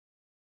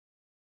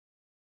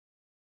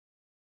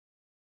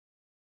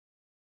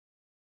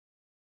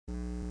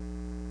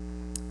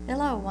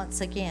Hello once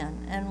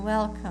again, and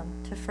welcome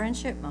to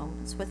Friendship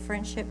Moments with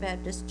Friendship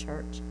Baptist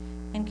Church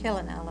in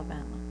Killen,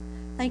 Alabama.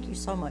 Thank you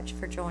so much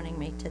for joining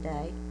me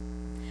today.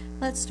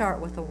 Let's start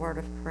with a word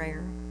of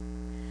prayer.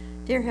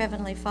 Dear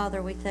Heavenly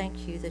Father, we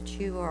thank you that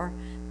you are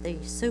the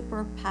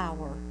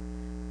superpower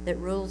that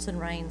rules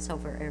and reigns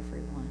over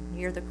everyone.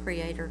 You're the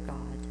Creator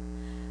God.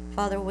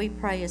 Father, we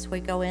pray as we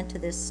go into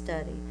this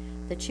study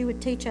that you would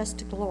teach us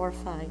to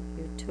glorify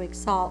you, to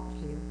exalt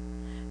you,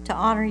 to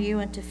honor you,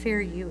 and to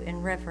fear you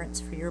in reverence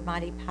for your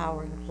mighty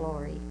power and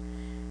glory.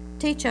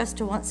 Teach us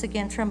to once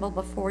again tremble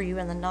before you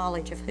in the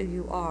knowledge of who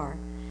you are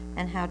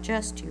and how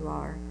just you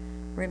are,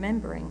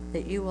 remembering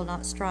that you will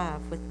not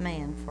strive with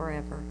man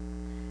forever.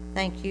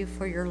 Thank you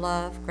for your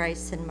love,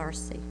 grace, and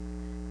mercy,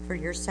 for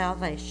your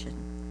salvation,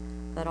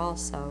 but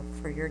also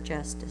for your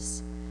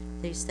justice.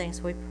 These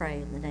things we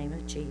pray in the name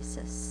of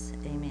Jesus.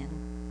 Amen.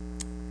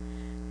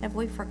 Have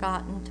we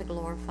forgotten to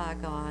glorify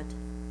God?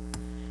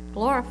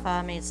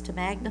 Glorify means to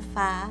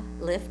magnify,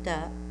 lift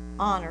up,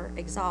 honor,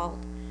 exalt,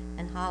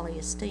 and highly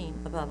esteem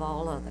above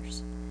all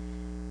others.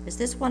 Is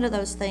this one of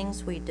those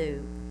things we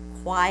do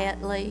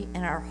quietly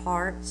in our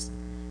hearts?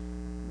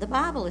 The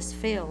Bible is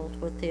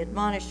filled with the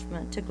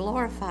admonishment to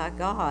glorify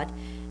God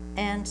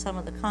and some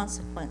of the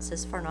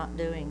consequences for not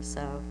doing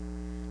so.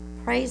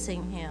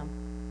 Praising Him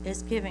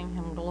is giving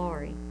Him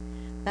glory.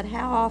 But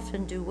how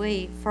often do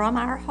we, from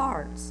our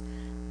hearts,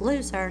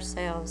 lose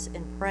ourselves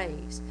in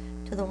praise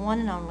to the one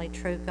and only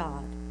true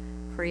God,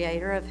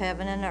 Creator of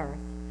heaven and earth,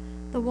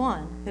 the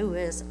one who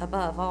is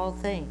above all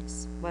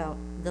things? Well,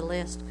 the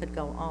list could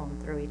go on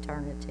through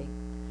eternity.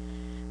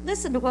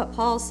 Listen to what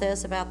Paul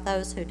says about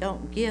those who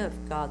don't give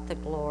God the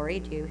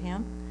glory due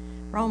Him.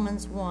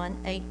 Romans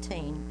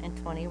 1:18 and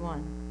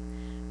 21.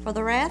 For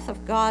the wrath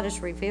of God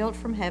is revealed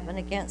from heaven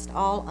against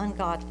all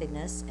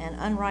ungodliness and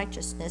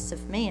unrighteousness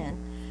of men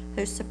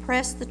who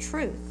suppress the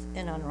truth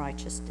in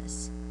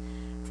unrighteousness.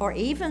 For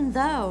even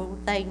though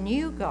they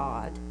knew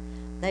God,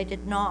 they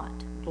did not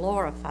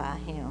glorify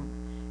Him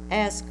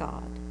as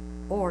God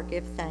or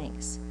give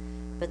thanks,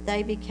 but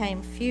they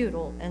became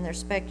futile in their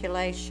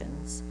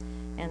speculations,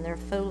 and their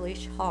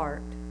foolish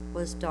heart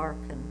was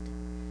darkened.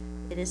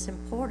 It is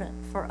important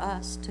for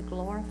us to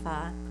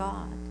glorify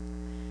God.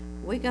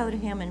 We go to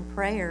Him in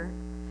prayer,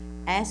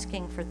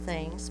 asking for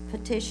things,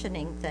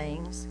 petitioning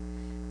things.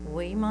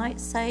 We might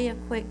say a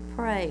quick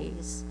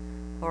praise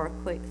or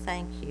a quick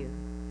thank you.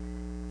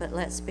 But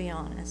let's be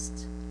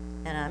honest,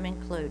 and I'm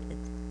included,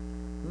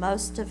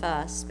 most of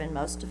us spend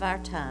most of our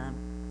time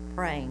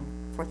praying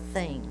for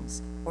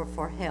things or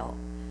for help.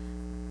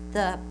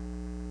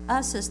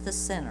 Us is the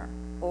center,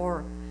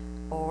 or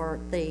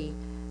the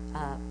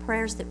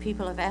prayers that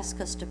people have asked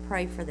us to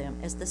pray for them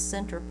as the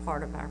center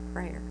part of our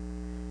prayer.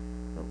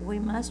 But we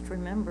must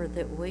remember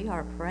that we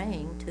are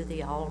praying to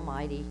the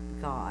Almighty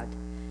God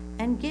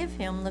and give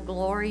Him the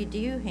glory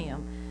due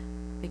Him,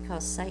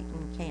 because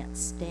Satan can't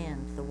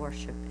stand the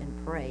worship and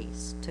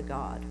praise to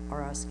God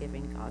or us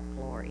giving God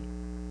glory.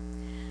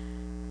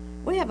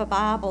 We have a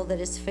Bible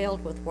that is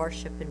filled with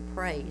worship and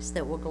praise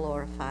that will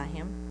glorify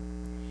Him.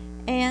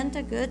 And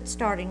a good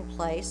starting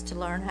place to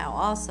learn how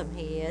awesome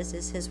He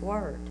is His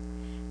Word.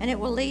 And it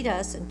will lead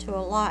us into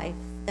a life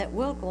that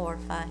will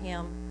glorify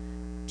Him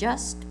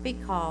just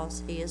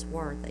because He is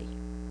worthy.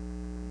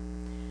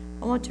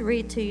 I want to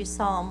read to you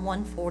Psalm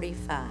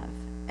 145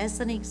 as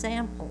an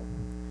example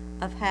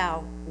of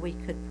how we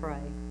could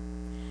pray.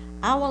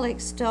 I will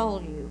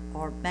extol you,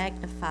 or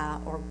magnify,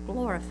 or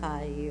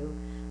glorify you,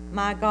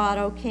 my God,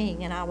 O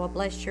King, and I will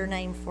bless your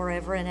name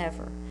forever and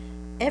ever.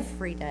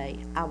 Every day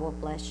I will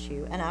bless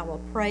you, and I will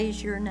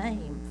praise your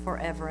name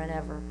forever and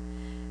ever.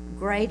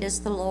 Great is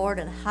the Lord,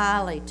 and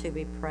highly to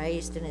be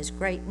praised, and His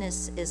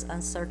greatness is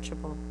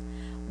unsearchable.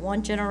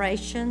 One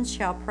generation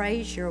shall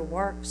praise your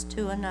works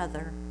to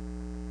another.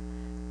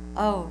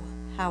 Oh,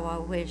 how I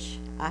wish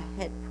I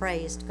had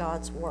praised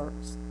God's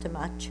works to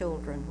my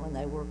children when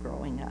they were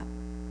growing up,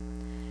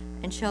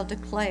 and shall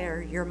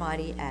declare your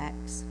mighty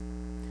acts.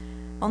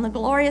 On the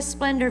glorious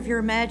splendor of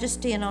your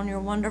majesty and on your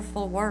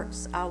wonderful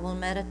works I will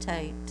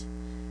meditate.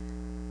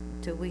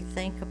 Do we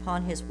think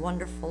upon His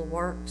wonderful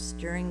works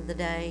during the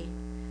day?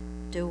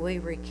 Do we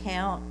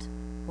recount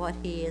what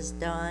He has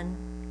done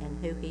and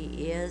who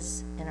He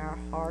is in our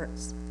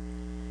hearts?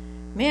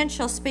 Men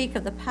shall speak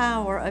of the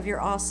power of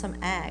your awesome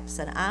acts,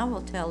 and I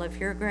will tell of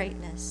your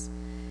greatness.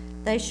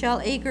 They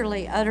shall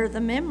eagerly utter the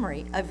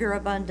memory of your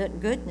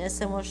abundant goodness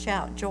and will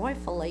shout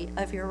joyfully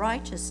of your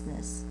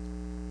righteousness.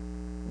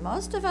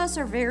 Most of us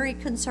are very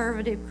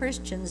conservative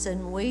Christians,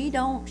 and we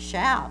don't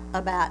shout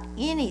about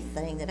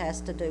anything that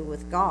has to do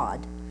with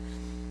God.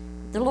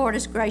 The Lord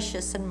is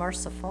gracious and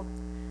merciful,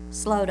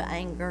 slow to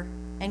anger,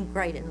 and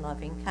great in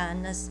loving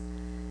kindness.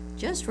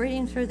 Just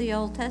reading through the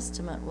Old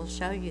Testament will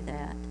show you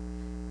that.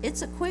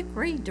 It's a quick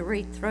read to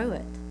read through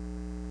it,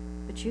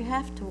 but you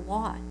have to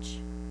watch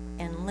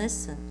and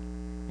listen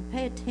and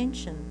pay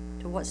attention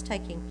to what's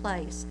taking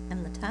place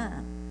in the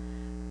time.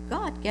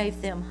 God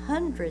gave them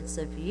hundreds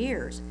of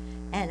years,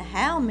 and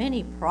how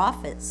many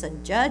prophets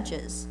and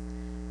judges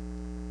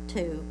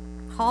to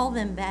call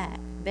them back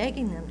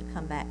begging them to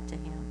come back to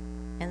him,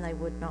 and they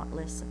would not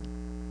listen.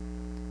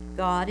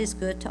 God is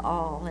good to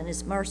all, and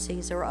his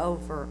mercies are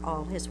over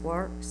all his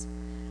works.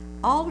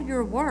 All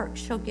your works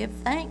shall give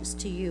thanks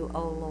to you,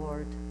 O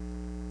Lord.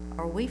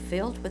 Are we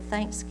filled with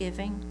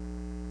thanksgiving?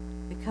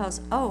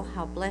 Because, oh,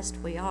 how blessed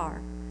we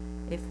are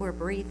if we're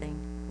breathing.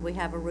 We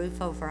have a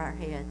roof over our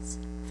heads,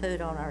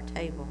 food on our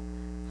table,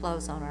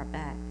 clothes on our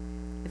back.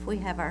 If we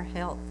have our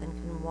health and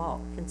can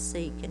walk, can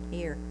see, can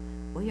hear,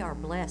 we are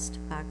blessed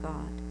by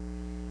God.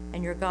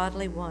 And your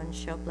godly ones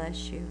shall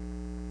bless you.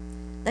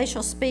 They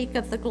shall speak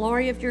of the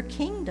glory of your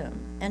kingdom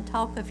and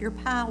talk of your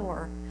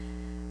power.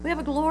 We have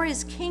a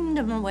glorious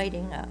kingdom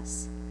awaiting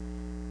us,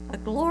 a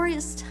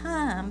glorious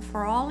time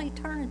for all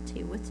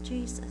eternity with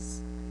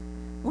Jesus.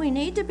 We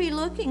need to be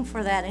looking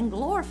for that and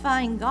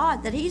glorifying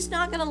God that he's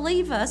not going to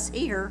leave us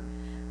here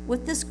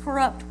with this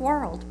corrupt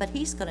world, but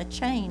he's going to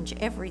change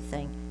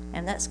everything,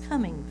 and that's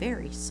coming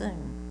very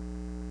soon.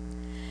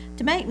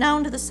 To make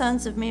known to the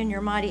sons of men your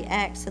mighty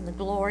acts and the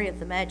glory of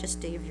the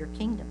majesty of your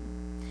kingdom.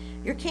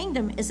 Your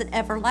kingdom is an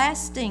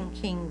everlasting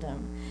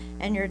kingdom,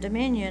 and your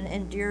dominion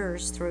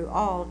endures through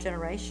all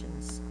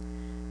generations.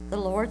 The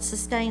Lord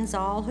sustains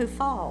all who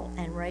fall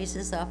and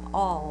raises up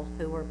all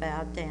who are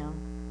bowed down.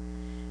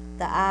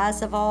 The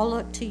eyes of all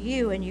look to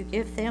you, and you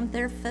give them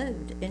their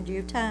food in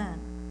due time.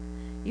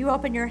 You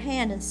open your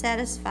hand and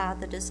satisfy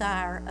the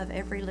desire of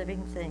every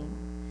living thing.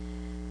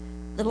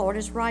 The Lord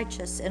is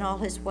righteous in all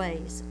his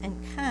ways and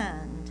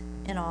kind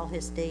in all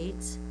his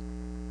deeds.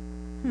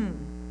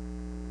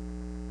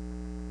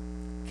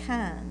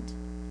 Kind.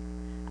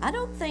 I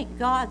don't think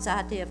God's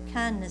idea of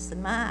kindness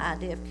and my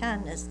idea of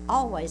kindness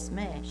always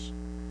mesh,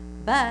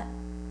 but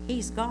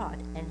he's God,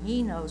 and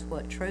he knows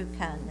what true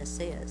kindness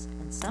is,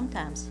 and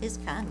sometimes his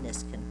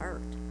kindness can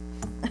hurt,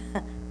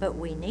 but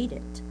we need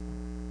it.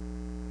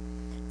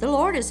 The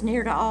Lord is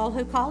near to all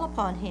who call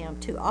upon him,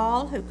 to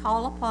all who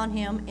call upon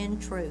him in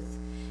truth.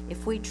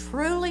 If we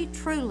truly,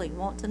 truly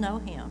want to know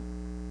him,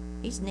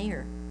 he's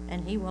near,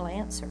 and he will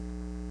answer.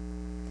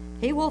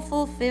 He will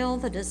fulfill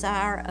the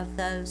desire of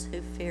those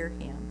who fear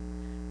him,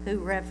 who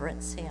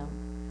reverence him,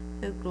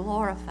 who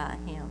glorify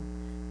him,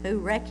 who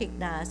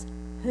recognize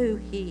who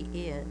he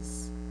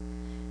is.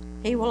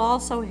 He will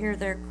also hear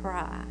their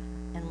cry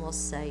and will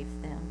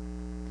save them.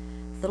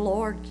 The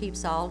Lord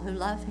keeps all who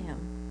love him,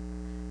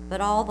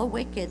 but all the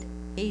wicked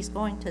he's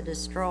going to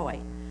destroy.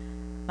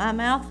 My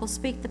mouth will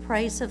speak the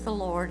praise of the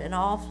Lord, and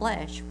all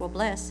flesh will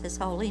bless his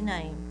holy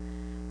name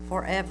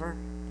forever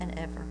and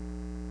ever.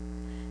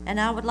 And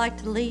I would like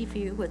to leave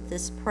you with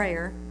this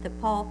prayer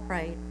that Paul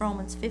prayed,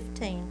 Romans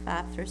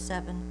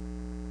 15:5-7.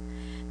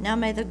 Now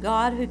may the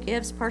God who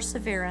gives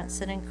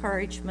perseverance and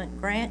encouragement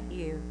grant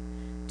you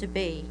to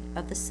be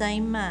of the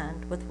same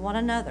mind with one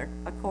another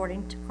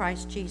according to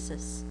Christ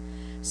Jesus,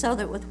 so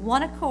that with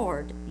one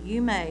accord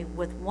you may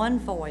with one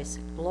voice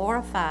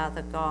glorify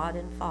the God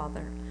and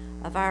Father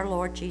of our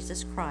Lord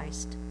Jesus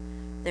Christ.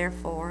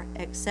 Therefore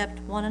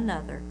accept one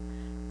another,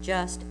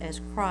 just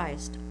as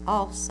Christ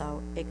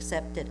also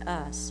accepted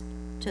us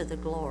to the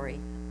glory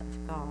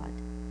of God.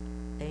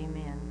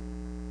 Amen.